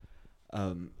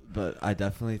But I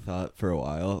definitely thought for a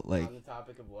while, like, on the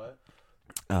topic of what?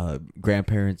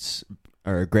 Grandparents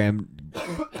or grandpas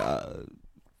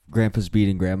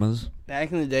beating grandmas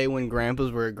Back in the day when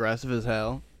grandpas were aggressive as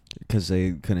hell, because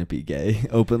they couldn't be gay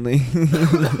openly.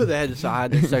 they had to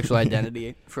hide their sexual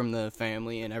identity from the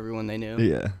family and everyone they knew.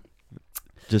 Yeah,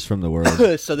 just from the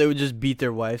world. So they would just beat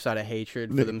their wives out of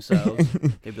hatred for themselves.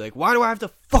 They'd be like, "Why do I have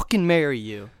to fucking marry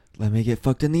you? Let me get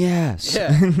fucked in the ass.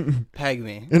 Yeah, peg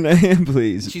me."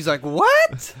 Please. She's like,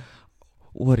 "What?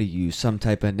 What are you, some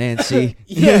type of Nancy?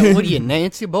 Yeah, what are you,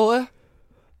 Nancy boy?"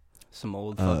 Some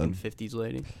old fucking 50s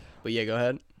lady. But yeah, go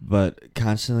ahead. But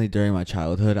constantly during my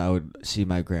childhood, I would see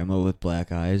my grandma with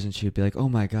black eyes, and she'd be like, "Oh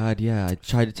my God, yeah, I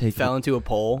tried to take." Fell into a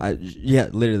pole. Yeah,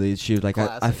 literally, she was like,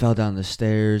 I fell down the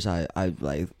stairs. I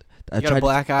tried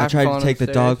to take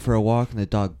the dog for a walk, and the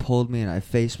dog pulled me, and I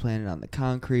face planted on the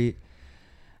concrete.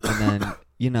 And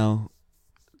then,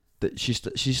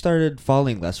 she started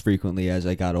falling less frequently as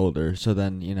I got older. So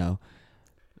then,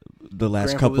 the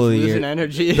last couple of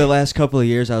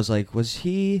years, I was like, was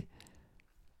she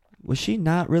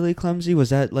not really clumsy? Was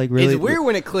that like really? It's weird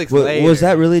when it clicks later. Was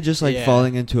that really just like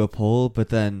falling into a pole? But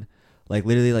then, like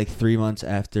literally, like 3 months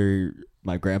after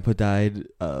my grandpa died,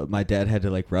 my dad had to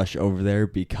like rush over there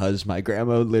because my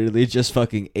grandma literally just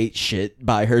fucking ate shit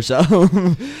by herself.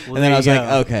 And then I was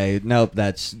like, okay, nope,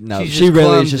 she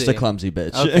really is just a clumsy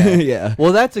bitch. Okay. Yeah.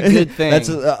 Well, that's a good thing. That's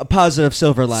a positive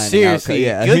silver lining. Seriously,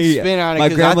 yeah. Good spin on it,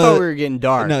 because I thought we were getting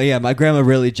dark. No, yeah, my grandma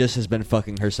really just has been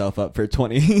fucking herself up for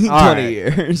 20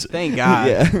 years. Thank God.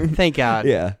 Yeah. Thank God.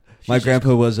 Yeah. My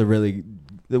grandpa was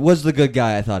the good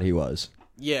guy I thought he was.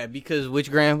 Yeah, because which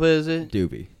grandpa is it?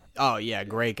 Doobie. Oh yeah,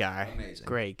 great guy. Amazing.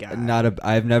 Great guy.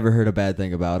 I've never heard a bad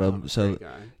thing about him. So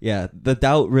yeah, the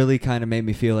doubt really kind of made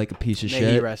me feel like a piece of shit.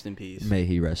 May he rest in peace. May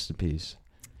he rest in peace.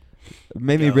 It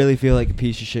made me really feel like a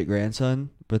piece of shit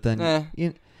grandson. But then,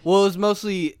 well, it's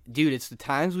mostly, dude. It's the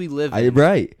times we live in.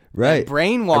 Right.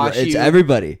 Brainwash you. It's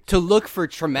everybody to look for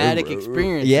traumatic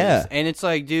experiences. Yeah, and it's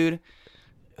like, dude,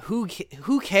 who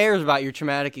cares about your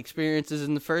traumatic experiences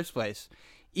in the first place?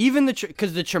 Even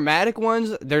because the traumatic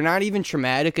ones, they're not even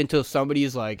traumatic until somebody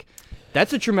is like,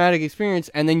 that's a traumatic experience.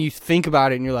 And then you think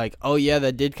about it and you're like, oh yeah,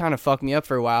 that did kind of fuck me up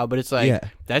for a while. But it's like,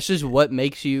 that's just what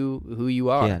makes you who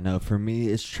you are. Yeah, no, for me,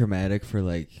 it's traumatic for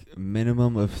like a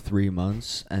minimum of 3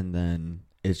 months. And then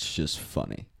it's just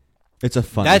funny. It's a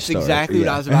funny That's story. Exactly what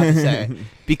I was about to say.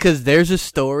 Because there's a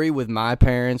story with my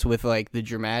parents with like the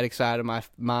dramatic side of my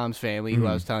mom's family, who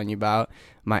I was telling you about,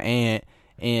 my aunt.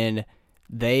 And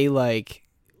they like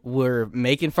were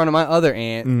making fun of my other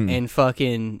aunt and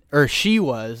fucking, or she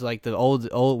was like the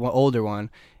older one,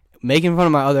 making fun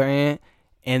of my other aunt,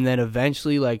 and then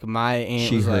eventually like my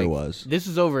aunt was this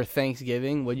is over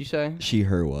Thanksgiving. What'd you say?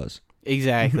 Her was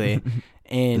exactly.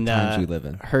 And the times we live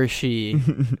in. Hershey,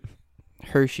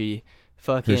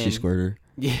 fucking Hershey squirter.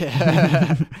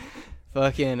 Yeah.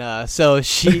 Fucking so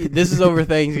this is over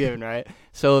Thanksgiving, right?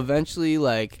 So eventually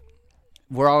like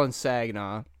we're all in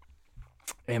Saginaw.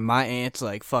 And my aunt's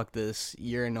like, fuck this.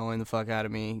 You're annoying the fuck out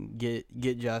of me.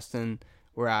 Get Justin.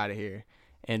 We're out of here.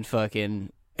 And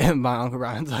fucking, and my Uncle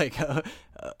Brian's like, all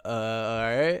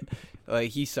right. Like,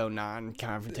 he's so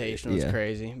non-confrontational. It's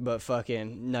crazy. But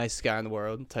fucking nicest guy in the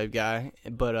world type guy.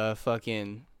 But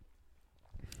fucking,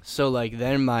 so like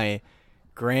then my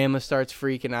grandma starts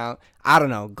freaking out. I don't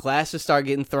know. Glasses start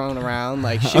getting thrown around.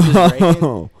 Like, shit was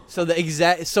breaking.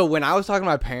 So when I was talking to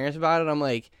my parents about it, I'm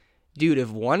like, dude, if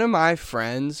one of my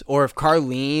friends, or if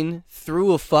Carlene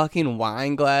threw a fucking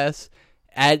wine glass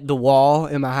at the wall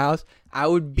in my house, I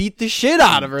would beat the shit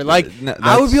out of her. Like,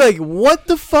 I would be like, what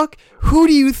the fuck? Who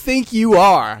do you think you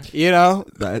are? You know?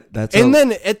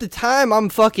 Then at the time, I'm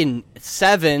fucking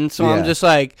 7, so I'm just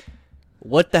like,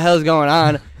 what the hell's going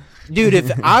on? Dude,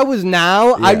 if I was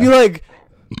now, I'd be like,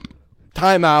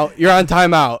 timeout. You're on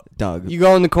timeout. Dog. You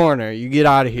go in the corner. You get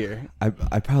out of here.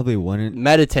 I probably wouldn't.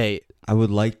 Meditate. I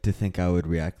would like to think I would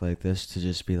react like this, to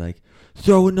just be like,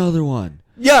 throw another one.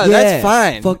 Yeah, that's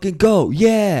fine. Fucking go.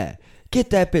 Yeah. Get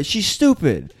that bitch. She's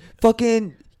stupid.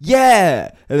 Fucking,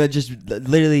 yeah. And then just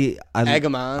literally, egg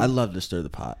 'em on. I love to stir the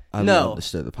pot. Love to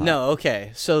stir the pot. No,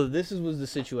 okay. So this was the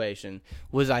situation.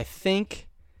 I think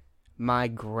my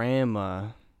grandma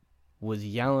was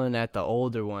yelling at the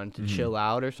older one to chill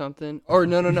out or something. Or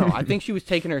no. I think she was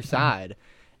taking her side.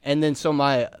 And then so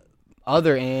my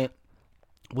other aunt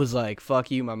was like,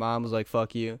 fuck you. My mom was like,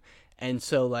 fuck you. And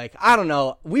so, like, I don't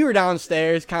know. We were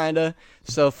downstairs, kind of.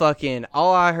 So, fucking,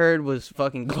 all I heard was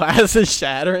fucking glasses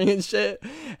shattering and shit.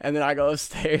 And then I go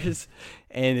upstairs,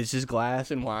 and it's just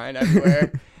glass and wine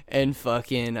everywhere. And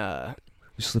fucking, You're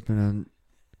slipping on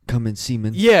coming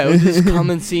semen. Yeah, it was just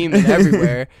coming semen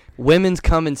everywhere. Women's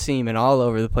coming semen all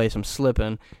over the place. I'm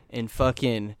slipping and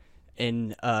fucking.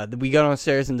 And we got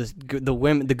downstairs and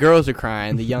the girls are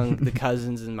crying. The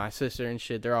cousins and my sister and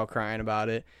shit, they're all crying about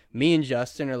it. Me and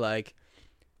Justin are like,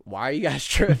 why are you guys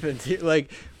tripping, dude?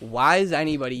 Like, why is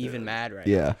anybody even mad right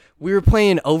now? We were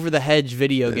playing Over the Hedge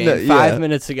video game 5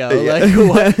 minutes ago.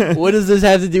 Like, what does this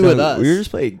have to do with us? We were just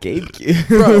playing GameCube.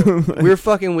 Bro, we were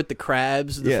fucking with the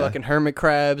crabs, the fucking hermit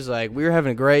crabs. Like, we were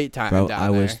having a great time down there. I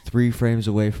was 3 frames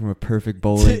away from a perfect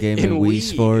bowling game in Wii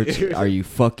Sports. Are you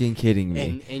fucking kidding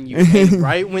me? And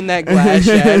right when that glass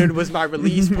shattered was my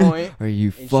release point. Are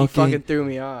you She fucking threw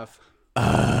me off.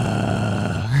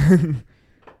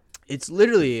 It's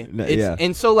literally,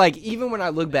 and so like even when I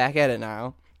look back at it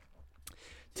now,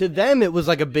 to them it was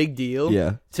like a big deal.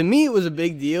 Yeah. To me it was a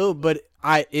big deal, but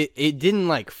it didn't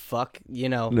like fuck, you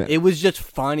know. No. It was just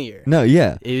funnier. No,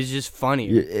 yeah. It was just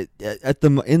funnier.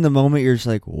 In the moment you're just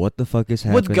like, what the fuck is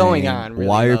happening? What's going on? Really,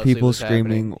 why are people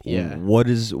screaming? Yeah.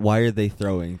 Why are they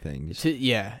throwing things?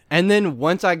 And then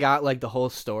once I got like the whole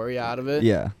story out of it.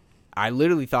 Yeah. I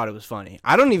literally thought it was funny.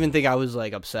 I don't even think I was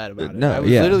like upset about it. No, I was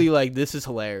literally like, this is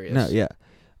hilarious. No, yeah.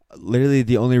 Literally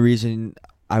the only reason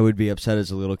I would be upset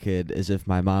as a little kid is if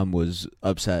my mom was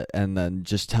upset and then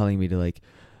just telling me to like,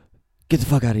 get the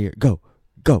fuck out of here. Go.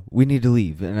 We need to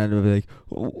leave. And I'd be like,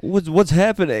 what's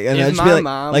happening? And I'd just be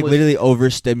like literally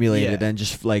overstimulated and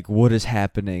just like, what is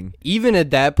happening? Even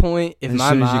at that point, if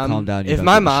my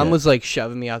mom was like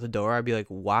shoving me out the door, I'd be like,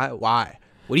 why?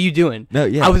 What are you doing? No,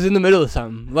 yeah. I was in the middle of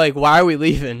something. Like, why are we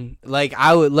leaving? Like,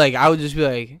 I would just be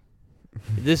like,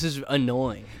 this is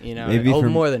annoying, you know?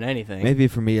 More than anything. Maybe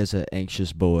for me as an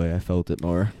anxious boy, I felt it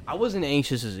more. I wasn't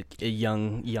anxious as a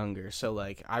younger, so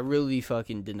like, I really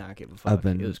fucking did not give a fuck.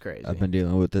 It was crazy. I've been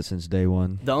dealing with it since day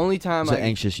one. The only time an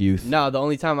anxious youth. No, the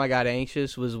only time I got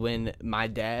anxious was when my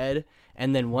dad,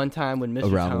 and then one time when Mr.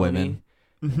 Around Tony, women.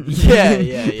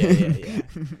 Yeah.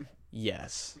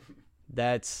 Yes.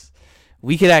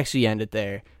 We could actually end it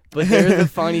there. But there's a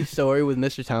funny story with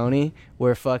Mr. Tony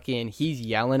where fucking he's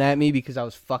yelling at me because I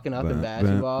was fucking up in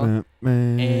basketball.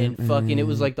 And fucking it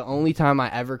was like the only time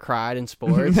I ever cried in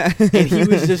sports. And he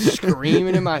was just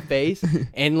screaming in my face.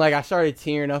 And like I started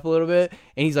tearing up a little bit.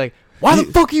 And he's like, why the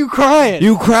fuck are you crying?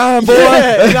 You crying, boy?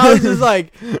 Yeah. And I was just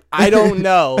like, I don't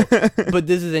know. But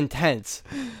this is intense.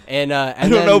 And I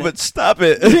don't know, but stop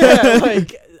it. Yeah,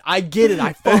 like... I get it.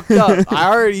 I fucked up.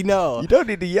 I already know. You don't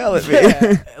need to yell at me.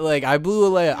 Yeah. Like, I blew a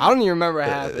layup. I don't even remember what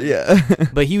happened. Yeah.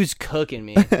 But he was cooking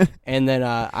me. And then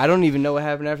I don't even know what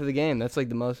happened after the game. That's, like,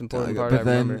 the most important part I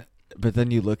remember. But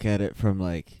then you look at it from,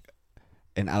 like,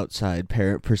 an outside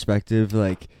parent perspective,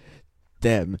 like,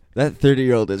 damn, that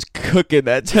 30-year-old is cooking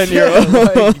that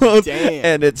 10-year-old. Like, damn.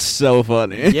 And it's so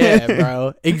funny. Yeah,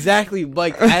 bro. Exactly.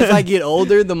 Like, as I get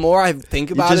older, the more I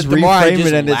think about it, the more I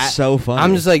just and it's so funny.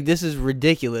 I'm just like, this is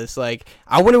ridiculous. Like,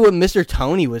 I wonder what Mr.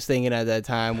 Tony was thinking at that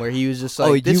time, where he was just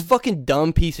like, this fucking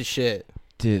dumb piece of shit.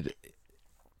 Dude.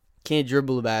 Can't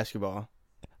dribble a basketball.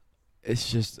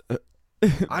 It's just...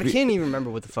 I can't even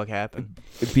remember what the fuck happened.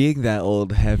 Being that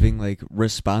old, having like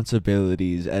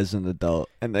responsibilities as an adult,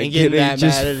 and getting that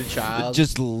mad at a child,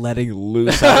 just letting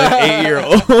loose on an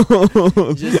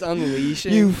 8-year-old, just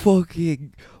unleashing. You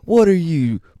fucking, what are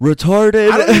you,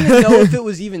 retarded? I don't even know if it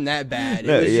was even that bad.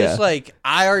 It was just like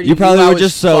I already. You probably were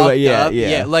just so up.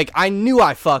 Yeah. Like I knew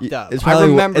I fucked up. It's probably, I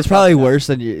remember. It's probably worse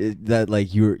than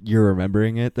you're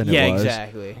remembering it than it was. Yeah,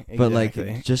 exactly. But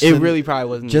like, just it really probably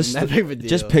wasn't just that big of a deal.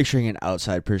 Just picturing an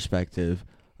outside perspective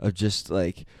of just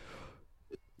like,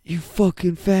 you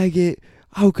fucking faggot.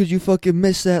 How could you fucking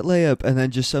miss that layup? And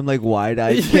then just some like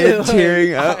wide-eyed kid like,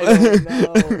 tearing up.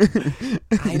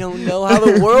 I don't know how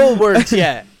the world works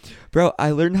yet. Bro,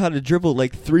 I learned how to dribble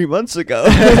like 3 months ago.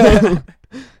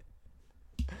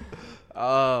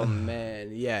 Oh,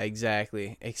 man. Yeah,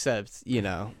 exactly. Except, you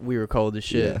know, we were cold as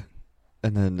shit. Yeah.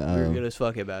 And then... we were good as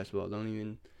fuck at basketball. Don't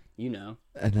even... You know.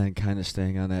 And then kind of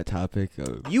staying on that topic.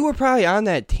 You were probably on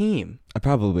that team. I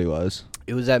probably was.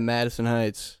 It was at Madison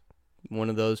Heights. One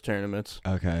of those tournaments.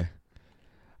 Okay.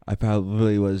 I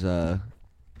probably was, not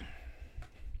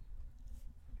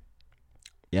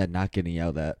getting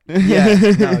yelled at.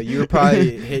 Yeah, no, you were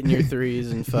probably hitting your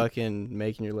threes and fucking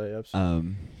making your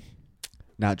layups.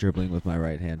 Not dribbling with my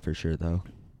right hand for sure, though.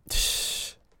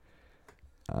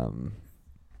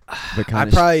 But I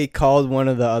probably called one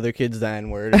of the other kids the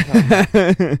N-word.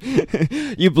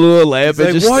 You blew a layup.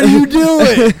 Like, what are you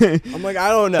doing? I'm like, I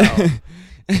don't know.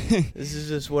 This is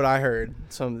just what I heard.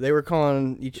 They were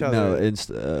calling each other. No, it's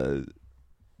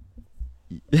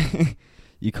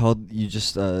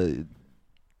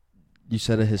you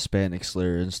said a Hispanic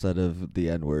slur instead of the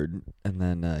N-word, and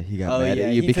then he got mad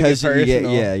at you he because took it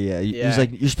yeah. He's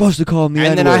like, you're supposed to call him the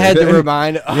N-word. And then I had to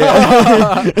remind I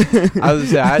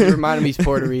had to remind him he's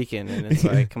Puerto Rican, and it's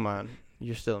like, come on,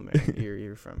 you're still American.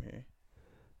 You're from here.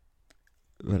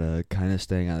 But kind of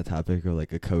staying on the topic of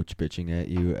like a coach bitching at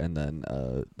you, and then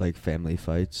like family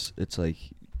fights. It's like,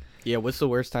 yeah, what's the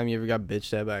worst time you ever got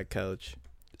bitched at by a coach?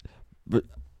 But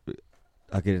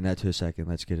I'll get into that to a second.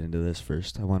 Let's get into this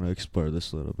first. I want to explore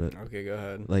this a little bit. Okay, go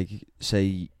ahead. Like,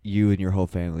 say you and your whole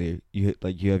family, you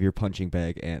have your punching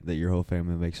bag aunt that your whole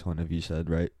family makes fun of. You said,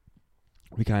 right?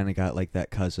 We kind of got like that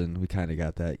cousin. We kind of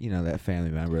got that, that family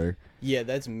member. Yeah,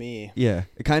 that's me. Yeah,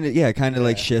 it kind of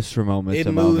like shifts from moment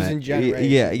to moment. It moves in generations.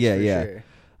 Yeah.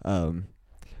 Sure.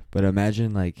 But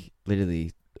imagine like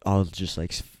literally all just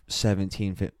like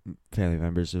 17 family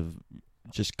members of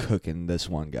just cooking this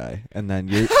one guy, and then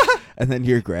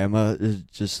your grandma is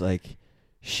just like,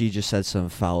 she just said some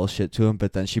foul shit to him,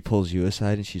 but then she pulls you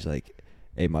aside and she's like,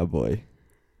 "Hey, my boy,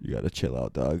 you gotta chill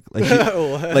out, dog."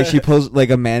 Like she pulls like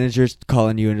a manager's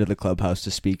calling you into the clubhouse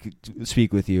to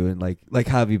speak with you, and like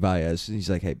Javi Baez, and he's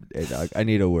like, "Hey, dog, I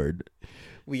need a word.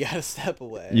 We gotta step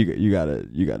away. You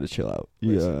gotta chill out.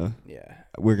 Yeah,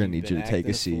 we're gonna need you to take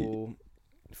a seat."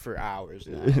 For hours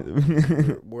now.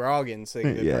 we're all getting sick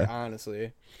of it,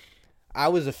 honestly. I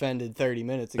was offended 30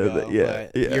 minutes ago,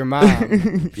 but your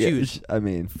mom, she was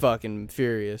fucking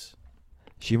furious.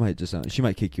 She might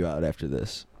kick you out after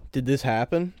this. Did this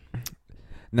happen?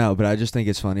 No, but I just think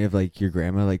it's funny of like your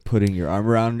grandma like putting your arm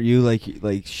around you like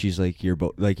she's like your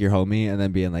homie, and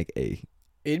then being like, "Hey,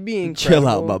 it'd be incredible. Chill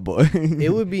out, my boy."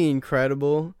 It would be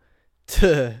incredible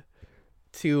to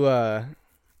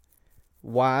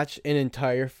watch an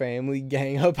entire family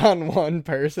gang up on one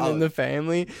person in the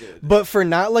family, but for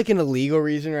not like an illegal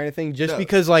reason or anything, just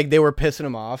because like they were pissing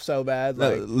him off so bad.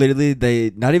 Like, literally, they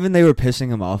were pissing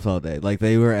him off all day. Like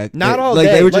they were all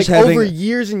day. They were just like over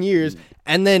years and years,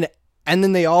 and then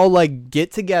they all like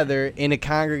get together in a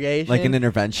congregation, like an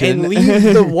intervention, and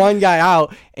leave the one guy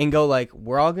out and go like,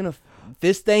 "We're all gonna."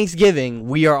 This Thanksgiving,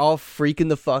 we are all freaking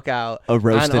the fuck out. A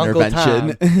roast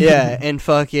intervention. Yeah,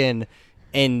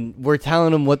 and we're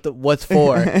telling them what's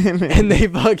for, and they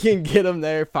fucking get them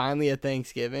there finally at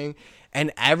Thanksgiving,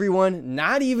 and everyone,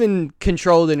 not even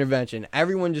controlled intervention,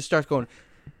 everyone just starts going,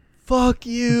 "Fuck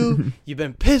you, you've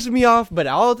been pissing me off," but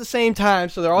all at the same time,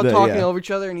 so they're all talking over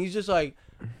each other, and he's just like,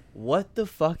 "What the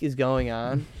fuck is going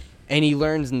on?" And he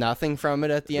learns nothing from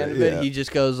it at the end of it. He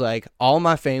just goes like, "All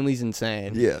my family's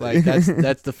insane." Yeah, like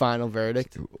that's the final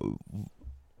verdict.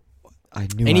 I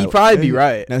knew, and he'd probably be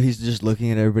right. No, he's just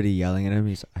looking at everybody yelling at him.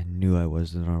 He's, "I knew I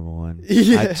was the normal one."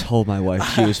 Yeah. I told my wife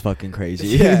she was fucking crazy.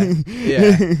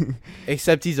 Yeah.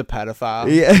 Except he's a pedophile.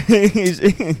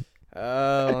 Yeah.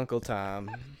 Oh, Uncle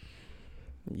Tom,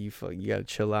 you gotta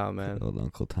chill out, man. Old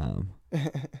Uncle Tom.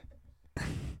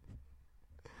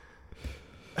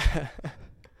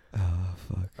 Oh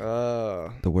fuck.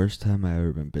 Oh. The worst time I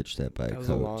ever been bitched at by a coach. That was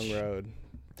a long road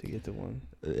to get to one.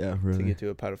 Yeah, really. To get to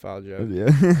a pedophile joke.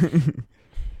 Yeah.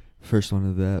 First one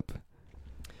of the app.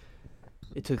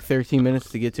 It took 13 minutes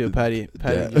to get to a patty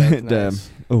joke. Nice. Damn.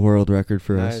 A world record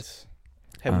for us.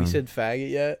 Have we said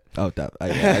faggot yet? Oh, I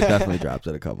definitely dropped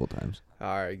it a couple times.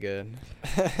 All right, good.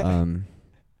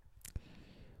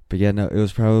 But yeah, no, it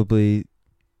was probably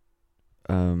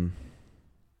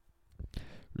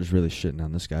just really shitting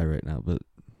on this guy right now, but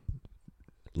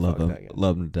love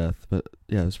him to death. But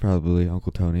yeah, it's probably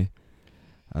Uncle Tony.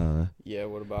 Yeah,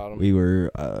 what about him? We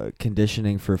were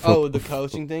conditioning for the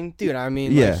coaching thing? Dude, I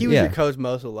mean, he was your coach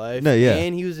most of life. No, yeah.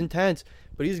 And he was intense,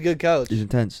 but he's a good coach. He's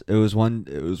intense. It was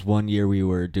one year we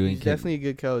were doing... He's definitely a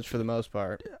good coach for the most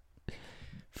part.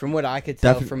 From what I could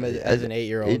tell from as an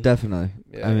 8-year-old. Definitely.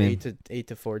 Yeah, I mean, 8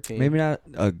 to 14. Maybe not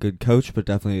a good coach, but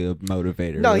definitely a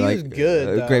motivator. No, he was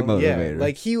good. A great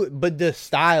motivator. Yeah, but the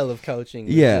style of coaching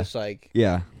was just like...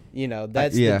 Yeah.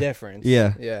 That's the difference.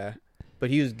 Yeah. Yeah. But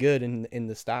he was good in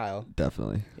the style.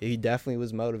 Definitely. He definitely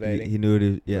was motivating. He knew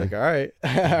it. Yeah. Like, all right,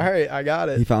 I got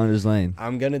it. He found his lane.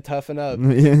 I'm gonna toughen up.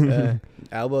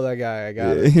 Elbow that guy. I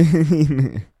got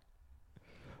it.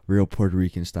 Real Puerto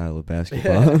Rican style of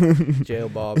basketball. Jail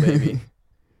ball, baby.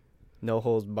 No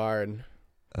holds barred.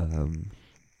 But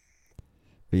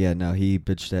yeah, no, he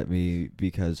bitched at me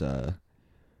because I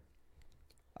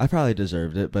probably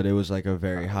deserved it, but it was like a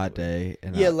very hot day.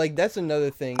 And like that's another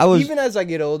thing. Even as I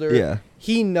get older,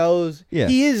 he knows. Yeah.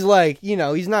 He is like,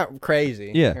 he's not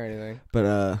crazy or anything.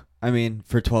 But I mean,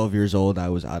 for 12 years old, I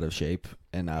was out of shape,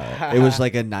 and it was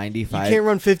like a 95. You can't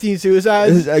run 15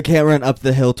 suicides. I can't run up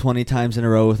the hill 20 times in a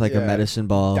row with like a medicine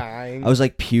ball. Dying. I was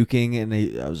like puking, and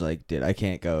I was like, dude, I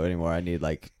can't go anymore. I need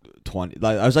like 20.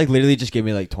 Like, I was like, literally, just give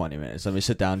me like 20 minutes. Let me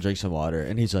sit down, drink some water.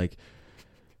 And he's like,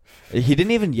 he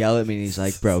didn't even yell at me. He's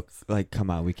like, bro, like, come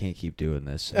on, we can't keep doing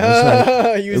this. I was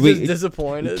like, he was just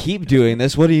disappointed. Keep doing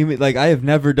this? What do you mean? Like, I have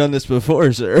never done this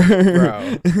before, sir.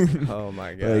 Bro. Oh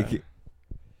my god. Like,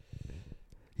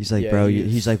 he's like, bro.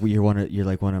 He's like, you're one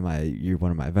of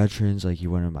my veterans. Like,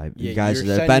 you're one of my guys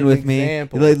that have been with me.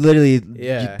 Like, literally,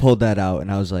 you pulled that out,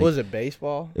 and I was like, was it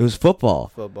baseball? It was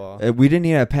football. Football. We didn't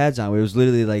even have pads on. It was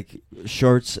literally like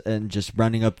shorts and just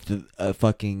running up a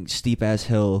fucking steep ass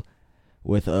hill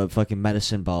with a fucking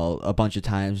medicine ball a bunch of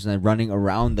times, and then running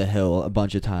around the hill a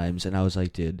bunch of times. And I was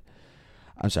like, dude,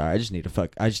 I'm sorry. I just need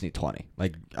 20.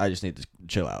 Like, I just need to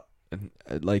chill out. And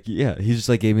like, yeah, he just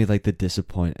like gave me like the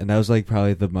disappoint, and that was like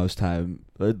probably the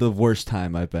worst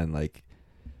time I've been like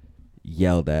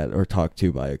yelled at or talked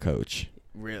to by a coach.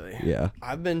 Really? Yeah.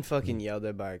 I've been fucking yelled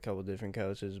at by a couple different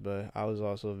coaches, but I was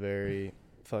also very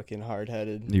fucking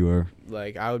hard-headed. You were?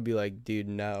 Like, I would be like, dude,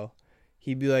 no.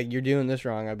 He'd be like, you're doing this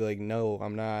wrong. I'd be like, no,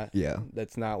 I'm not. Yeah.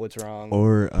 That's not what's wrong.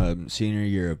 Or senior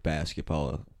year of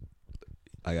basketball,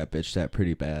 I got bitched at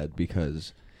pretty bad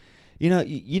because, you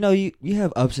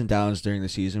have ups and downs during the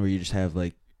season where you just have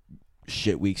like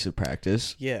shit weeks of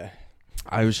practice. Yeah.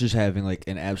 I was just having like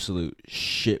an absolute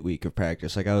shit week of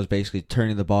practice. Like, I was basically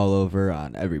turning the ball over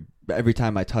on every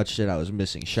time I touched it. I was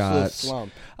missing shots.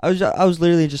 Slump. I was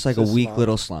literally just like a weak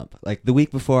little slump. Like, the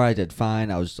week before I did fine.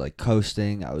 I was like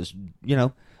coasting. I was,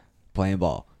 playing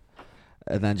ball.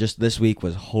 And then just this week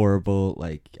was horrible.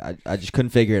 Like, I just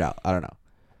couldn't figure it out. I don't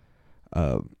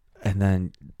know. And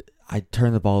then I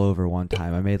turned the ball over one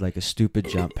time. I made like a stupid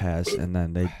jump pass, and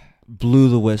then they blew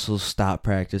the whistle, stopped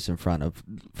practice in front of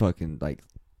fucking like,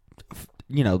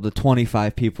 the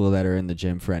 25 people that are in the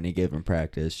gym for any given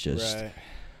practice. Just, right.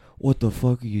 What the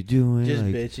fuck are you doing? Just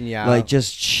like, bitching you out. Like,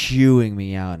 just chewing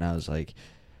me out. And I was like,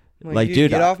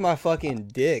 dude, get off my fucking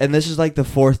dick. And this is like the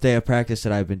 4th day of practice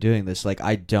that I've been doing this. Like,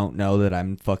 I don't know that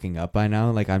I'm fucking up by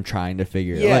now. Like, I'm trying to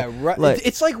figure it out. Yeah, right.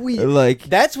 It's like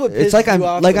that's what pisses it's like I'm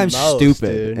like I'm most,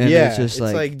 stupid. Dude. And yeah, it's just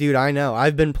like, dude, I know.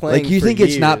 I've been playing. Like, you for think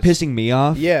years. It's not pissing me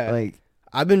off? Yeah. Like,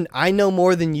 I know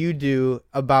more than you do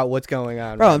about what's going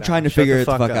on. Bro, right I'm now. trying to figure it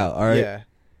the fuck out. All right. Yeah.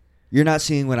 You're not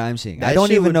seeing what I'm seeing. I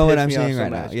don't even know what I'm seeing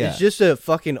right now. Yeah. It's just a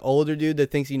fucking older dude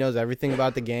that thinks he knows everything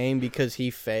about the game because he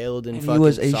failed in fucking he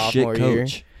was a sophomore shit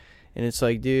coach. year. And it's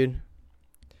like, dude,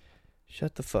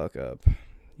 shut the fuck up.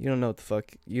 You don't know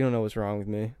what's wrong with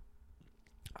me.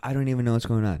 I don't even know what's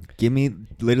going on. Give me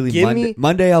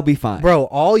Monday, I'll be fine. Bro,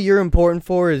 all you're important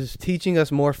for is teaching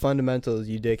us more fundamentals,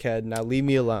 you dickhead. Now leave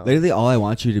me alone. Literally, all I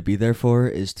want you to be there for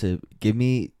is to give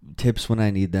me tips when I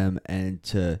need them and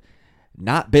to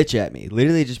not bitch at me.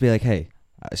 Literally, just be like, hey,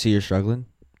 I see you're struggling.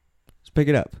 Let's pick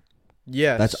it up.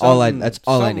 Yeah, that's all I need. That's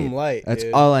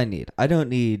dude. All I need. I don't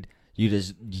need you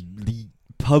to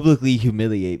publicly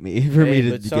humiliate me for me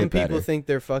to get better. But some people think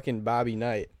they're fucking Bobby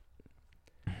Knight.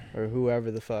 Or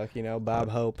whoever the fuck, Bob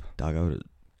Hope. Dog, I would have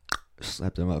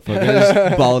slapped him up. Fucking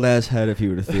his bald ass head if he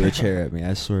would have threw a chair at me.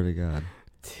 I swear to God.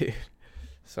 Dude,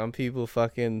 some people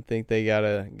fucking think they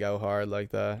gotta go hard like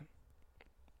that.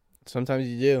 Sometimes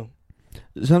you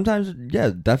do. Sometimes,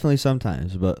 yeah, definitely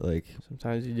sometimes. But, like,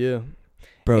 sometimes you do.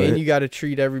 Bro, and you gotta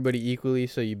treat everybody equally,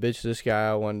 so you bitch this guy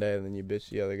out one day and then you bitch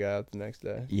the other guy out the next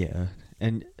day. Yeah.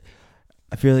 And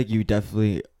I feel like you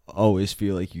definitely always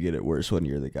feel like you get it worse when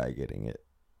you're the guy getting it.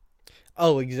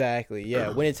 Oh, exactly. Yeah,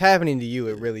 when it's happening to you,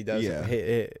 it really does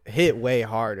hit way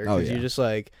harder because you're just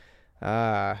like,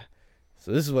 so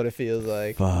this is what it feels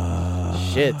like. Fuck.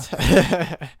 Shit,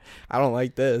 I don't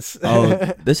like this.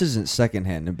 This isn't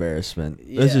secondhand embarrassment.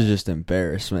 Yeah. This is just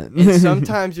embarrassment. And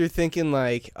sometimes you're thinking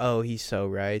like, oh, he's so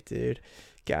right, dude.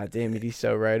 God damn it, he's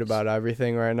so right about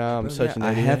everything right now. I'm such an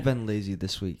idiot. I have been lazy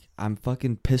this week. I'm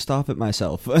fucking pissed off at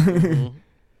myself. Mm-hmm.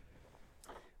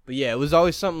 But yeah, it was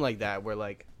always something like that where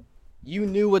like. You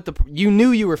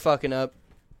knew you were fucking up.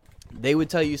 They would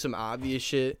tell you some obvious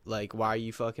shit like, "Why are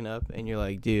you fucking up?" And you're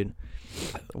like, "Dude,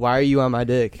 why are you on my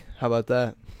dick? How about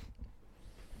that?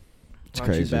 It's why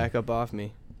don't crazy. You back up off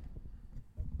me?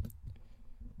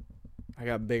 I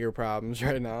got bigger problems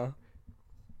right now.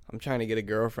 I'm trying to get a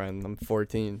girlfriend. I'm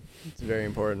 14. It's very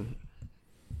important."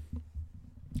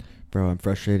 Bro, I'm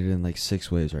frustrated in like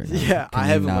 6 ways right now. Yeah, I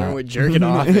haven't learned what jerking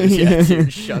off is yet,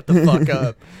 dude. Shut the fuck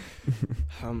up.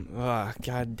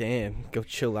 God damn. Go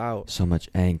chill out. So much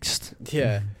angst.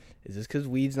 Yeah. Is this because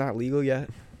weed's not legal yet?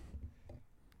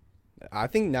 I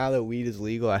think now that weed is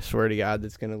legal, I swear to God,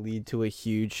 that's going to lead to a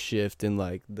huge shift in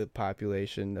like the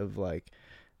population of like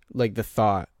the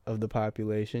thought of the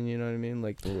population. You know what I mean?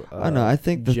 Like the, I know. I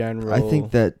think general. I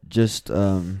think that just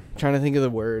trying to think of the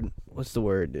word. What's the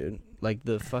word, dude? Like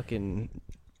the fucking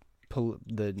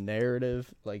the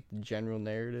narrative, like the general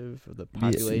narrative of the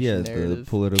population narrative. The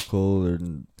political or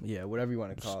whatever you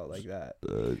want to call it, like that.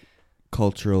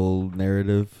 Cultural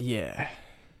narrative. Yeah.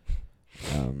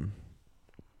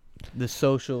 The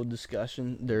social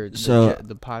discussion.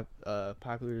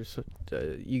 Popular.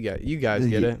 You guys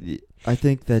get it. I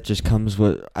think that just comes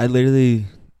with. I literally,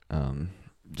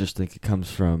 just think it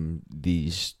comes from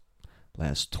these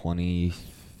last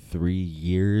 23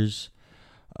 years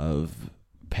of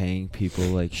paying people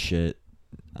like shit,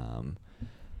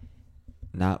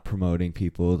 not promoting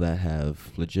people that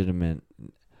have legitimate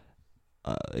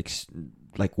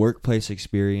like workplace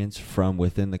experience from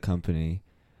within the company,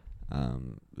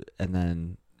 and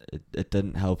then it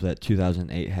didn't help that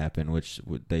 2008 happened, which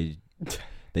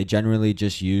they generally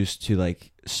just used to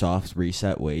like soft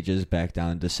reset wages back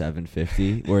down to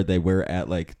 $7.50 where they were at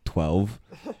like 12.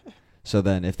 So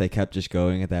then if they kept just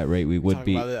going at that rate, we would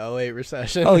be... Talking about the 08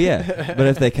 recession. Oh, yeah. But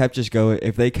if they kept just going...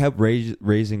 If they kept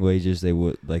raising wages, they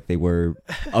would... Like, they were...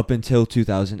 Up until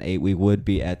 2008, we would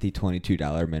be at the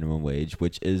 $22 minimum wage,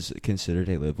 which is considered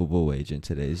a livable wage in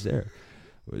today's era.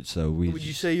 So we... Would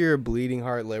you say you're a bleeding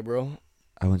heart liberal?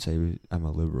 I wouldn't say I'm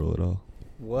a liberal at all.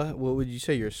 What? What would you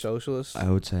say? You're a socialist?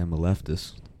 I would say I'm a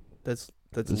leftist. That's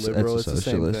liberal. It's the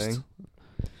same thing.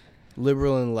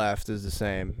 Liberal and left is the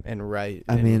same, and right.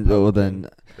 I mean, well then,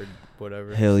 or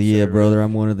whatever. Hell yeah, brother!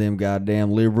 I'm one of them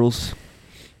goddamn liberals.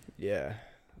 Yeah,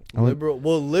 liberal.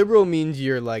 Well, liberal means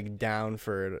you're like down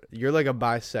for it. You're like a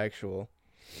bisexual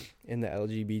in the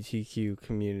LGBTQ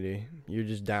community. You're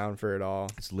just down for it all.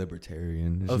 It's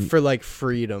libertarian for like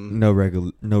freedom. No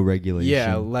regulation.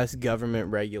 Yeah, less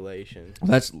government regulation.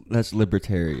 That's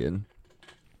libertarian.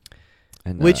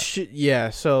 And,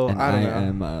 so I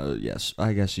don't know. am, yes,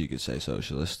 I guess you could say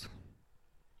socialist.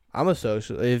 I'm a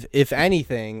socialist. If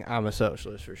anything, I'm a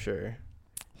socialist for sure.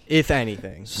 If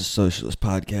anything. It's a socialist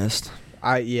podcast.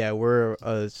 We're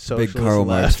a socialist. Big Karl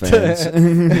Marx fans.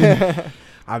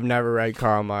 I've never read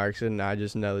Karl Marx, and I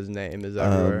just know his name is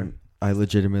everywhere. I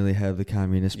legitimately have the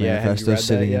Communist Manifesto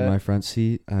sitting in my front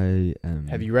seat.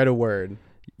 Have you read a word?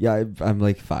 Yeah, I'm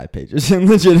like 5 pages in,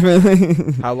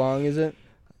 legitimately. How long is it?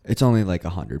 It's only like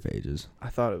 100 pages. I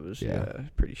thought it was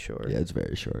pretty short. Yeah, it's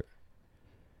very short.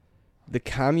 The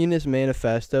Communist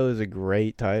Manifesto is a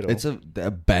great title. It's a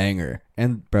banger.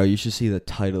 And, bro, you should see the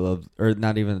title of... Or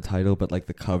not even the title, but like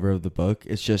the cover of the book.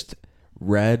 It's just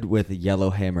red with a yellow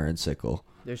hammer and sickle.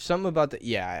 There's something about the...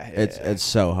 It's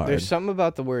so hard. There's something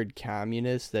about the word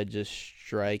communist that just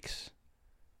strikes...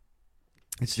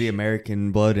 It's the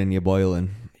American blood in you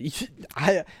boiling.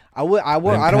 I don't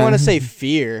want to say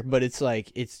fear, but it's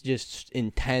like it's just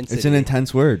intense. It's an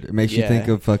intense word. It makes you think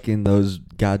of fucking those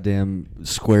goddamn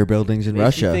square buildings in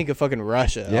Russia. You think of fucking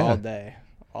Russia all day,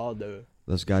 all day.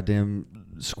 Those goddamn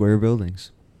square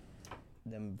buildings.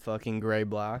 Them fucking gray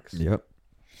blocks. Yep.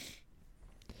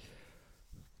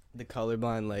 The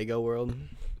colorblind Lego world.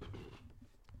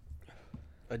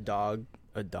 A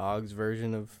dog's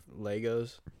version of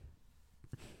Legos.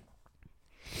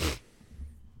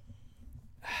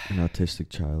 An autistic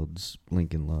child's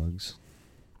Lincoln Logs.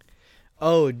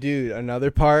 Oh, dude,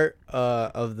 another part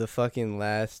of the fucking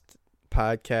last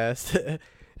podcast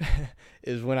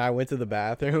is when I went to the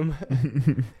bathroom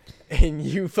and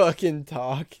you fucking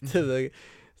talked to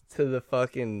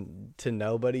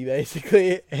nobody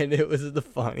basically, and it was the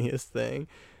funniest thing.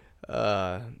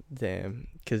 Damn,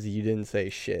 because you didn't say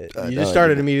shit. You just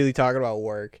started immediately talking about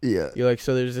work. Yeah, you're like,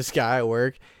 so there's this guy at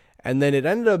work. And then it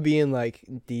ended up being, like,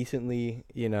 decently,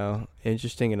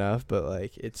 interesting enough, but,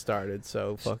 like, it started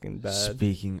so fucking bad.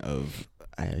 Speaking of,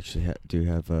 I actually do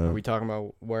have a... Are we talking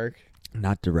about work?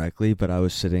 Not directly, but I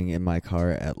was sitting in my car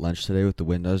at lunch today with the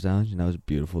windows down. It was a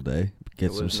beautiful day.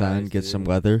 Get some sun, get some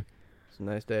weather. It's a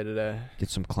nice day today. Get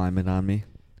some climate on me.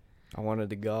 I wanted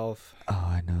to golf. Oh,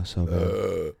 I know, so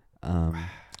bad.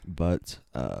 But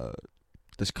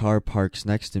this car parks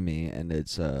next to me, and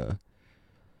it's...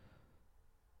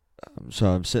 So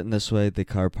I'm sitting this way. The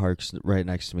car parks right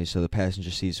next to me. So the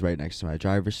passenger seat's right next to my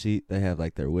driver's seat. They have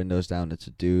like their windows down. It's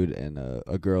a dude and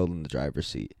a girl in the driver's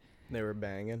seat. They were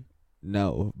banging?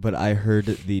 No, but I heard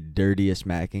the dirtiest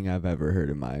macking I've ever heard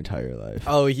in my entire life.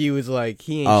 Oh, he was like,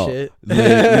 he ain't shit.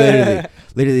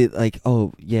 Literally, like,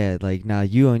 oh yeah, like nah,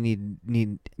 you don't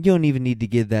you don't even need to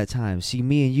give that time. See,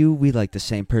 me and you, we like the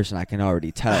same person. I can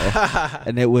already tell.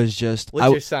 And it was just,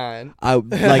 what's your sign?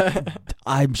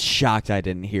 I'm shocked I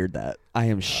didn't hear that. I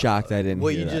am shocked I didn't. Well,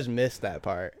 hear you that. just missed that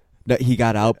part. No, he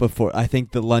got out before. I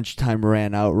think the lunchtime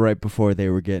ran out right before they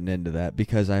were getting into that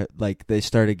because they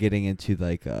started getting into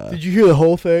like. Did you hear the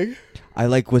whole thing? I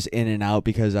was in and out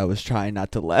because I was trying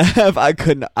not to laugh. I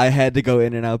couldn't. I had to go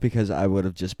in and out because I would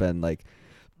have just been like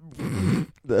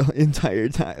the entire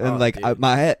time. And like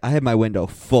I had my window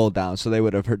full down, so they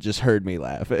would have just heard me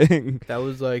laughing. That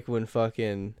was like when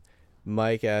fucking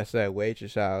Mike asked that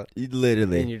waitress out.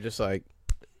 Literally. And you're just like,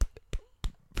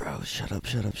 bro, shut up.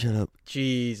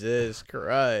 Jesus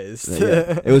Christ.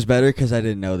 Yeah. It was better because I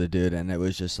didn't know the dude, and it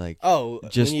was just like, when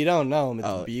you don't know him,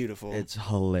 it's beautiful. It's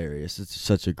hilarious. It's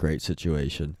such a great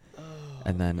situation.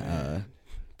 And then, man.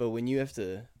 But when you have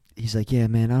to, he's like, yeah,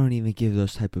 man, I don't even give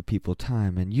those type of people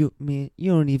time, and you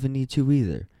don't even need to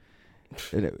either.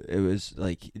 And it was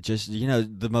like, just,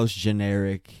 the most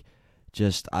generic,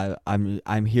 just,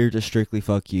 I'm here to strictly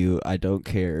fuck you. I don't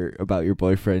care about your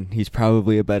boyfriend. He's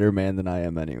probably a better man than I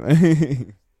am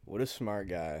anyway. What a smart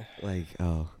guy. Like,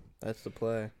 that's the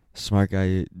play. Smart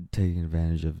guy taking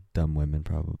advantage of dumb women,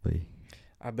 probably.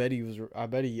 I bet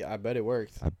it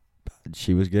worked.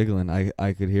 She was giggling.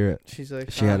 I could hear it. She's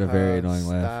like, she had a very annoying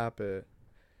laugh. Stop it.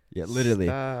 Yeah, literally.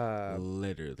 Stop.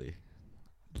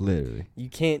 Literally. You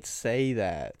can't say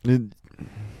that. On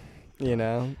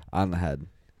the head.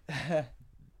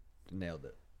 Nailed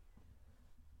it.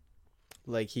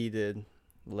 Like he did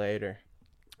later.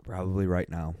 Probably right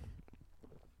now.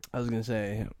 I was gonna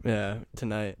say, yeah,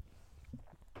 tonight.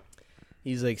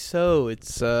 He's like, so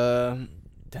it's 10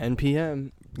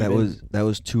 p.m. That was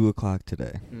 2:00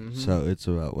 today. Mm-hmm. So it's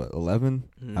about what, 11?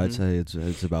 Mm-hmm. I'd say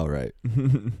it's about right.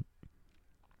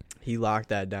 He locked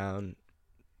that down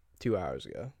 2 hours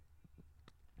ago.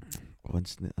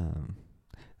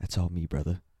 That's all me,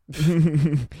 brother.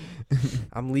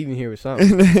 I'm leaving here with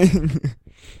something.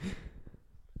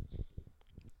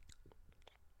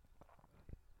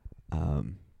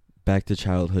 Back to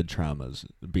childhood traumas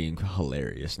being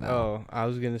hilarious now. Oh, I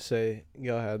was gonna say,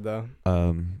 go ahead though.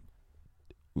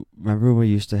 Remember when we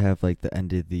used to have like the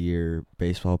end of the year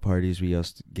baseball parties? We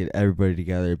used to get everybody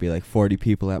together. It'd be like 40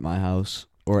 people at my house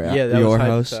or at your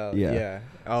house. Yeah.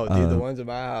 Oh, dude, the ones at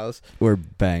my house were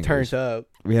bangers. Turned up.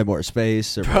 We had more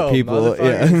space or more people.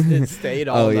 Yeah. It stayed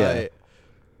all night.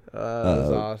 That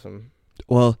was awesome.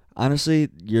 Well, honestly,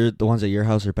 the ones at your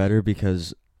house are better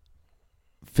because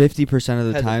 50%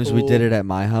 of the times we did it at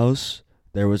my house,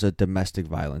 there was a domestic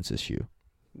violence issue.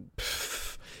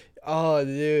 Oh,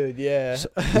 dude, yeah.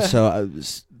 So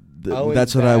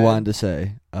that's what I wanted to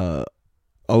say.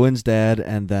 Owen's dad,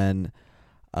 and then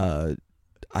I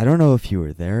don't know if you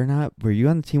were there or not. Were you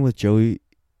on the team with Joey?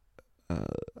 I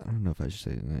don't know if I should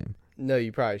say his name. No,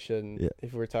 you probably shouldn't. Yeah.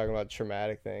 If we're talking about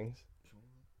traumatic things.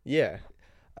 Yeah.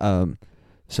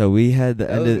 So we had the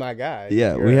that was my guy.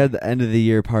 Yeah, we had the end of the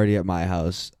year party at my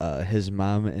house. His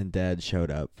mom and dad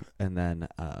showed up, and then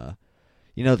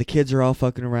the kids are all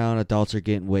fucking around. Adults are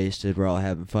getting wasted. We're all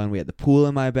having fun. We had the pool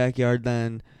in my backyard.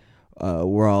 Then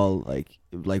we're all like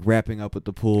wrapping up with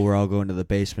the pool. We're all going to the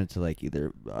basement to like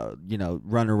either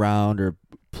run around or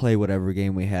play whatever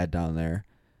game we had down there.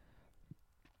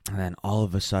 And then all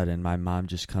of a sudden, my mom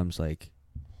just comes like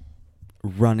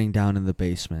running down in the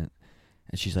basement.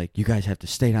 And she's like, you guys have to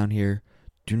stay down here.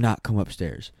 Do not come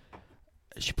upstairs.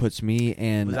 She puts me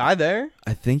and... Was I there?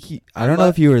 I think I don't know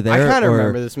if you were there. I kind of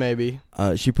remember this maybe.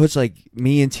 She puts like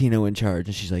me and Tino in charge.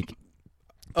 And she's like...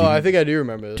 I think I do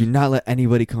remember this. Do not let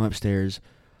anybody come upstairs.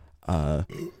 But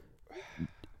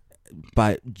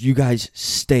you guys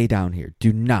stay down here.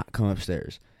 Do not come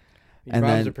upstairs. Your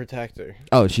mom's a protector.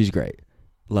 Oh, she's great.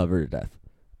 Love her to death.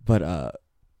 But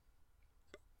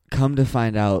come to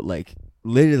find out, like...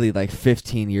 Literally, like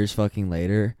 15 years fucking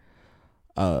later,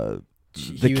 the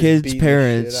kid's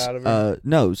parents, so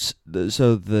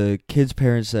the kid's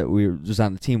parents that was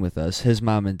on the team with us, his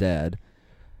mom and dad,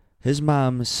 his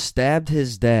mom stabbed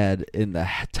his dad in the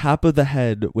top of the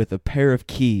head with a pair of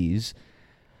keys,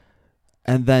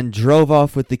 and then drove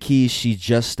off with the keys she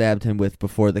just stabbed him with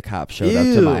before the cops showed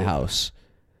up to my house.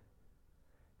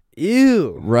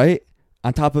 Ew. Right?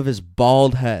 On top of his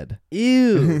bald head.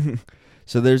 Ew.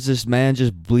 So there's this man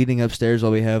just bleeding upstairs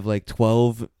while we have like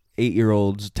 12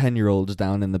 8-year-olds, 10-year-olds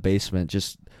down in the basement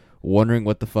just wondering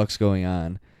what the fuck's going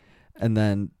on. And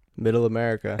then... Middle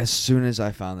America. As soon as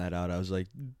I found that out, I was like,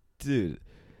 dude,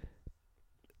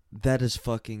 that is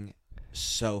fucking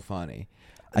so funny.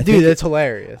 That's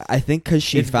hilarious. I think because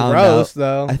she found gross, out...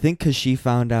 though. I think because she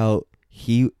found out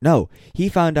he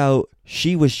found out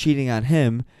she was cheating on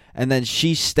him. And then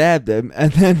she stabbed him,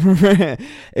 and then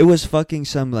it was fucking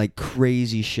some, like,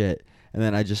 crazy shit. And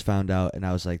then I just found out, and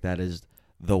I was like, that is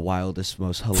the wildest,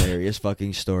 most hilarious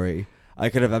fucking story I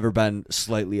could have ever been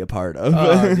slightly a part of.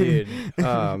 Oh, dude.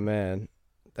 Oh, man.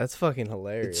 That's fucking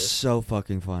hilarious. It's so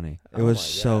fucking funny. It was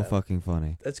so fucking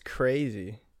funny. That's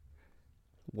crazy.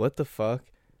 What the fuck?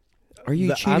 Are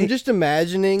you cheating? I'm just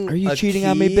imagining. Are you cheating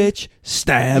on me, bitch?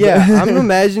 Stab. Yeah, I'm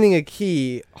imagining a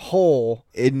key hole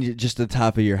in just the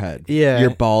top of your head. Yeah,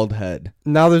 your bald head.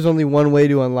 Now there's only one way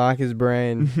to unlock his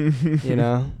brain. You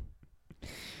know.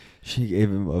 She gave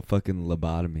him a fucking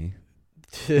lobotomy.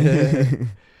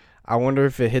 I wonder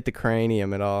if it hit the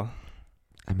cranium at all.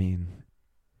 I mean,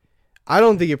 I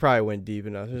don't think it probably went deep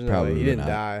enough. There's no way. He didn't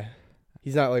die.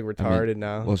 He's not like retarded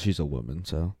now. Well, she's a woman,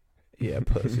 so. Yeah,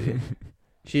 pussy.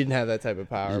 She didn't have that type of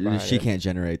power. She can't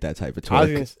generate that type of torque.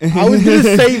 I was gonna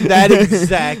say that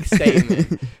exact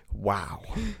statement. Wow.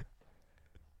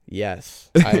 Yes,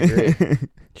 I agree.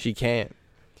 She can't.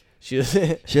 She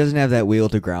doesn't have that wheel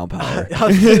to ground power. I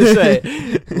was gonna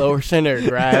say lower center of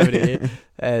gravity.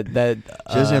 She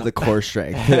doesn't have the core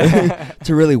strength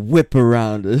to really whip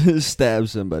around and stab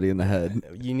somebody in the head.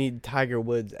 You need Tiger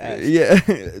Woods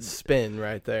spin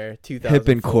right there. 2004. Hip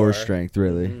and core strength,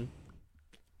 really. Mm-hmm.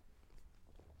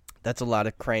 That's a lot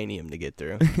of cranium to get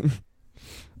through.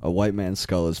 A white man's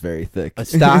skull is very thick. A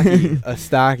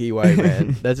stocky white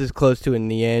man. That's as close to a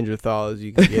Neanderthal as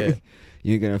you can get.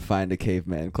 You're gonna find a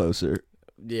caveman closer.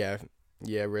 Yeah,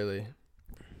 really.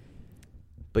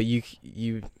 But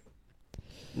you.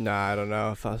 Nah, I don't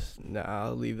know if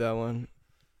I'll leave that one.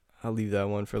 I'll leave that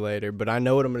one for later. But I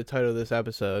know what I'm gonna title this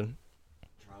episode.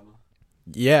 Trauma.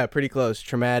 Yeah, pretty close.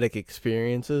 Traumatic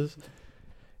experiences.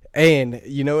 And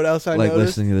you know what else I noticed? Like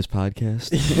listening to this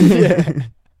podcast? Yeah.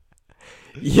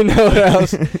 You know what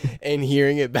else? And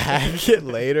hearing it back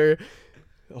later,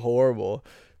 horrible.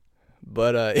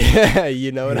 But yeah,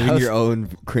 you know what else? Your own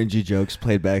cringy jokes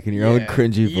played back in your own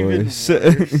cringy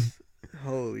voice.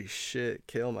 Holy shit,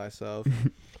 kill myself.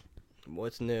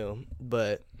 What's new?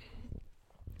 But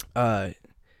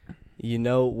you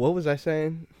know, what was I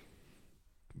saying?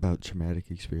 About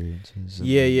traumatic experiences.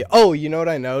 Yeah. Oh, you know what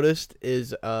I noticed is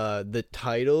the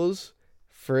titles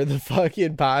for the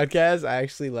fucking podcast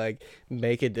actually like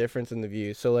make a difference in the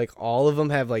views. So like all of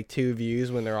them have like 2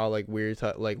 views when they're all like weird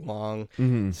like long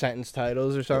sentence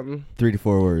titles or something. 3 to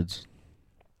 4 words.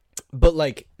 But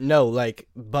like no, like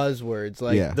buzzwords.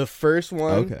 Like the first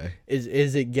one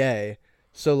is it gay?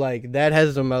 So like that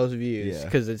has the most views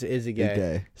because it's is it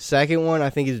gay? Second one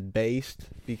I think is based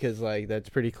because like that's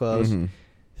pretty close. Mm-hmm.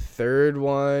 Third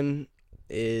one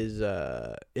is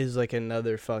like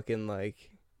another fucking like,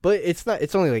 but it's not.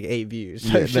 It's only like 8 views.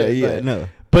 No.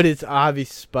 But it's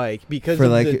obvious spike because for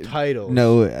of like, the title.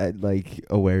 No, like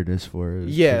awareness for it.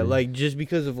 Yeah, like just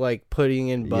because of like putting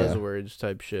in buzzwords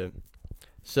type shit.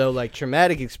 So like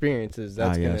traumatic experiences.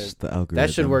 That's the algorithm.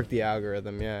 That should work the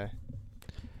algorithm. Yeah.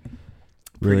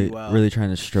 Really trying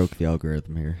to stroke the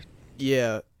algorithm here.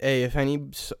 Yeah. Hey, if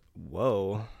any.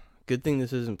 Whoa. Good thing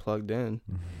this isn't plugged in.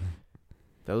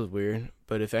 That was weird.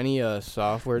 But if any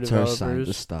software developers, it's our sign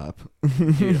to stop.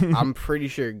 Dude, I'm pretty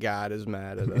sure God is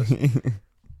mad at us.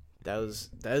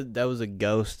 That was a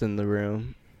ghost in the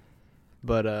room.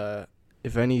 But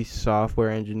if any software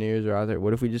engineers are out there,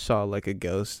 what if we just saw like a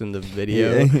ghost in the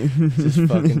video, just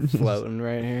fucking floating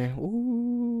right here?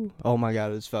 Ooh! Oh my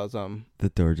God! I just felt something. The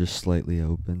door just slightly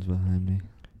opens behind me,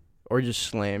 or just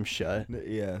slams shut.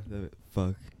 Yeah.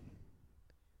 Fuck.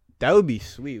 That would be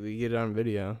sweet. We get it on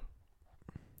video.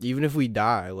 Even if we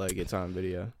die, like, it's on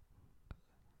video.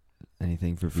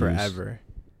 Anything for views.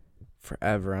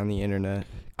 Forever on the internet.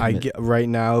 Right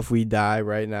now, if we die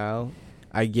right now,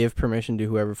 I give permission to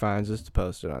whoever finds us to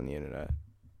post it on the internet.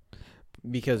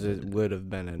 Because it would have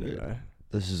been anyway.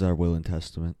 This is our will and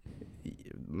testament.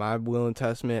 My will and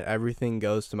testament, everything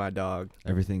goes to my dog.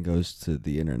 Everything goes to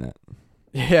the internet.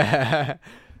 Yeah.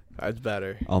 That's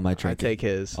better. All my trinkets. I take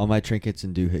his. All my trinkets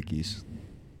and doohickeys.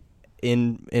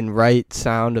 In right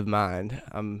sound of mind,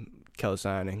 I'm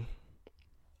co-signing.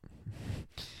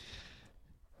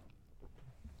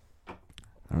 I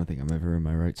don't think I'm ever in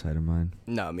my right side of mind.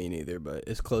 No, me neither, but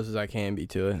as close as I can be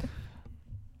to it.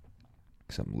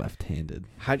 Because I'm left-handed.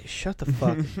 Shut the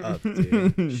fuck up,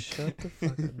 dude. Shut the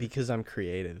fuck up. Because I'm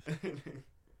creative.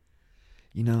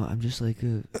 You know, I'm just like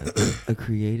a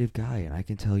creative guy, and I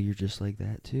can tell you're just like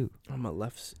that too. I'm a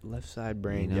left side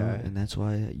brain guy, and that's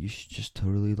why you should just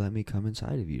totally let me come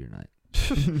inside of you tonight.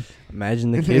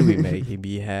 Imagine the kid we make; he'd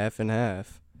be half and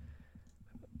half.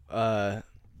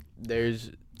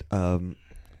 There's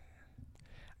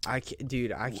I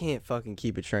can't fucking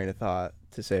keep a train of thought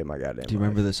to save my goddamn. Do you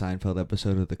remember the Seinfeld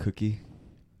episode of the cookie,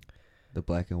 the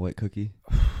black and white cookie?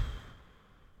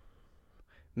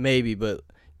 Maybe, but.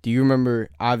 Do you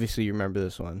remember, obviously you remember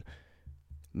this one.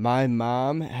 My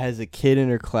mom has a kid in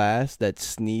her class that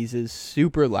sneezes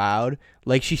super loud.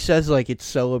 Like she says like it's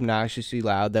so obnoxiously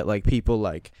loud that like people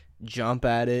like jump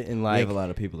at it and like. We have a lot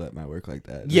of people at my work like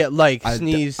that. Yeah, like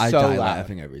sneeze so die loud.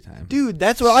 laughing every time. Dude,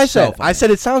 that's what I said. Funny. I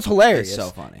said it sounds hilarious. It's so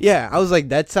funny. Yeah, I was like,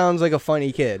 that sounds like a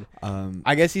funny kid.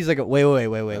 I guess he's like a wait. Okay,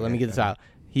 let me get this out.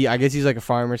 I guess he's like a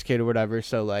farmer's kid or whatever.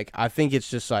 So like, I think it's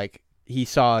just like he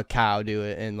saw a cow do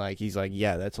it and like he's like,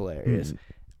 yeah, that's hilarious.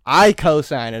 I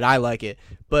co-sign it. I like it.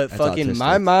 But that's fucking autistic.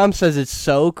 My mom says it's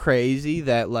so crazy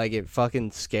that like it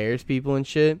fucking scares people and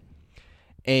shit.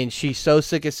 And she's so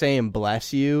sick of saying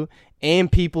bless you.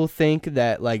 And people think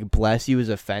that like bless you is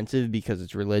offensive because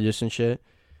it's religious and shit.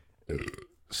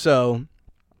 So,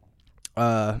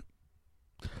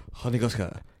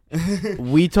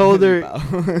 we told her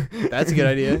that's a good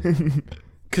idea.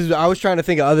 Because I was trying to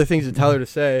think of other things to tell her to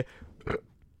say.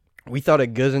 We thought of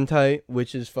Gesundheit,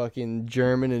 which is fucking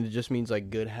German and it just means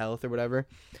like good health or whatever.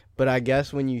 But I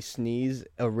guess when you sneeze,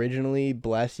 originally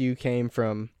bless you came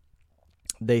from,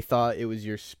 they thought it was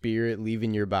your spirit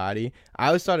leaving your body. I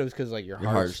always thought it was because like your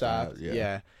heart stopped.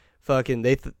 Yeah. Fucking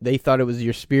they thought it was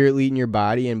your spirit leaving your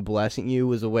body and blessing you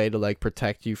was a way to like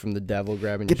protect you from the devil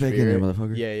grabbing your spirit. Get back in there,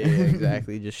 motherfucker. Yeah,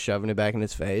 exactly. Just shoving it back in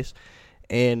his face.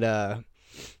 And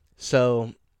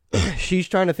so she's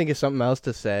trying to think of something else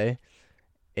to say.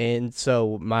 And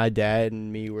so my dad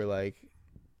and me were like,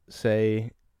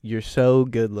 say, you're so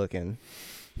good looking.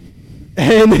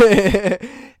 And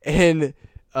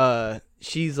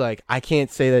she's like, I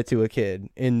can't say that to a kid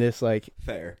in this like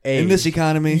fair age. In this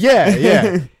economy.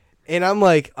 Yeah. And I'm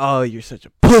like, oh, you're such a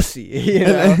pussy. You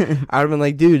know? I'd have been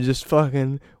like, dude, just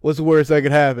fucking, what's the worst that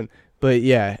could happen? But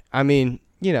yeah, I mean,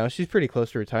 you know, she's pretty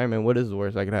close to retirement. What is the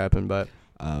worst that could happen? But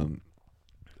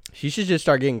she should just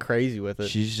start getting crazy with it.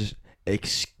 She's just,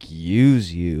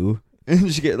 excuse you.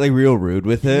 Just get like real rude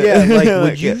with it. Yeah, like,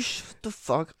 would you shut the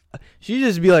fuck up? She'd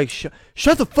just be like,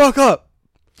 shut the fuck up.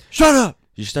 Shut up.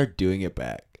 You start doing it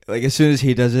back. Like, as soon as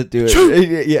he does it, do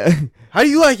it. Yeah. How do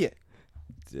you like it?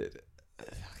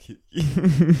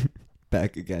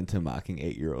 Back again to mocking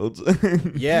 8-year-olds.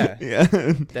 Yeah. Yeah.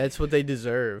 That's what they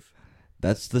deserve.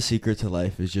 That's the secret to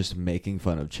life, is just making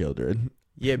fun of children.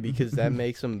 Yeah, because that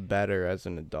makes them better as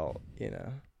an adult, you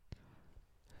know?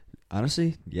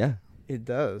 Honestly, yeah. It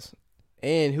does.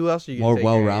 And who else are you going to take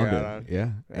more well-rounded? Yeah.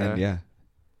 And yeah.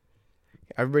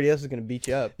 Everybody else is going to beat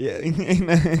you up. Yeah.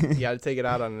 You got to take it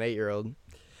out on an 8-year-old.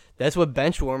 That's what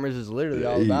Benchwarmers is literally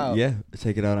all about. Yeah.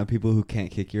 Take it out on people who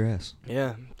can't kick your ass.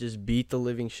 Yeah. Just beat the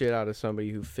living shit out of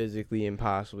somebody who physically and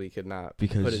possibly could not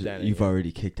because put it down. You've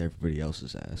already kicked everybody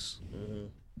else's ass.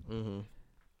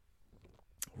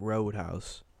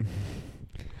 Roadhouse.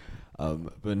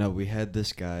 But no, we had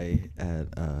this guy at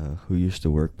who used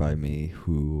to work by me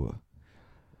who,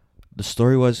 the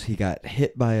story was he got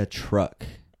hit by a truck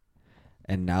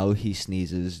and now he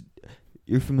sneezes.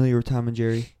 You're familiar with Tom and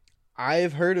Jerry?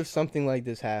 I've heard of something like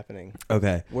this happening.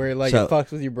 Okay. Where like it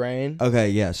fucks with your brain. Okay,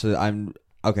 yeah. So I'm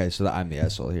the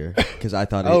asshole here because I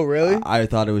thought. Oh, really? I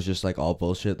thought it was just like all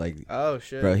bullshit. Like, oh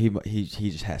shit, bro. He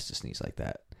just has to sneeze like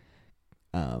that.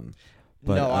 But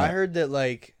no, I heard that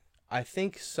like. I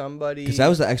think somebody... Because that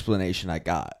was the explanation I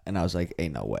got, and I was like,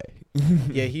 ain't no way.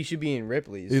 Yeah, he should be in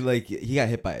Ripley's. Like, he got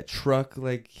hit by a truck,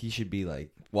 like, he should be, like,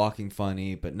 walking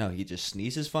funny, but no, he just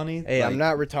sneezes funny. Hey, like, I'm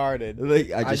not retarded.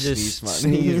 Like, I just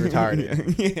sneeze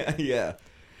retarded. Yeah.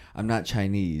 I'm not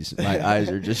Chinese. My eyes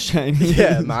are just Chinese.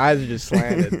 Yeah, my eyes are just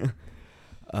slanted.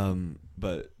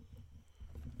 But,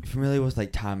 familiar with,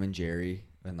 like, Tom and Jerry?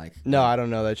 And like, no, I don't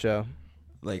know that show.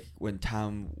 Like, when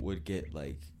Tom would get,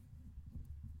 like,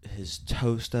 his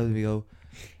toe stubbed, we go,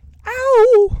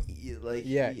 ow! Like,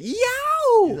 yeah,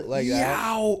 yow! Like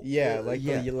yow! That. Yeah, like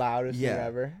the loudest thing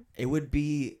ever. It would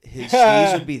be, his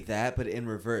sneeze would be that, but in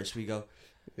reverse. We go,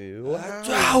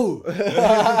 ow!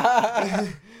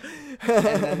 And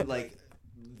then, like,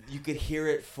 you could hear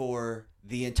it for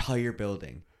the entire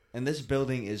building. And this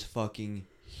building is fucking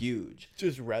huge.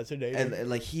 Just resonating. And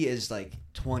like, he is, like,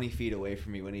 20 feet away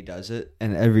from me when he does it.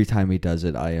 And every time he does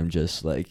it, I am just, like,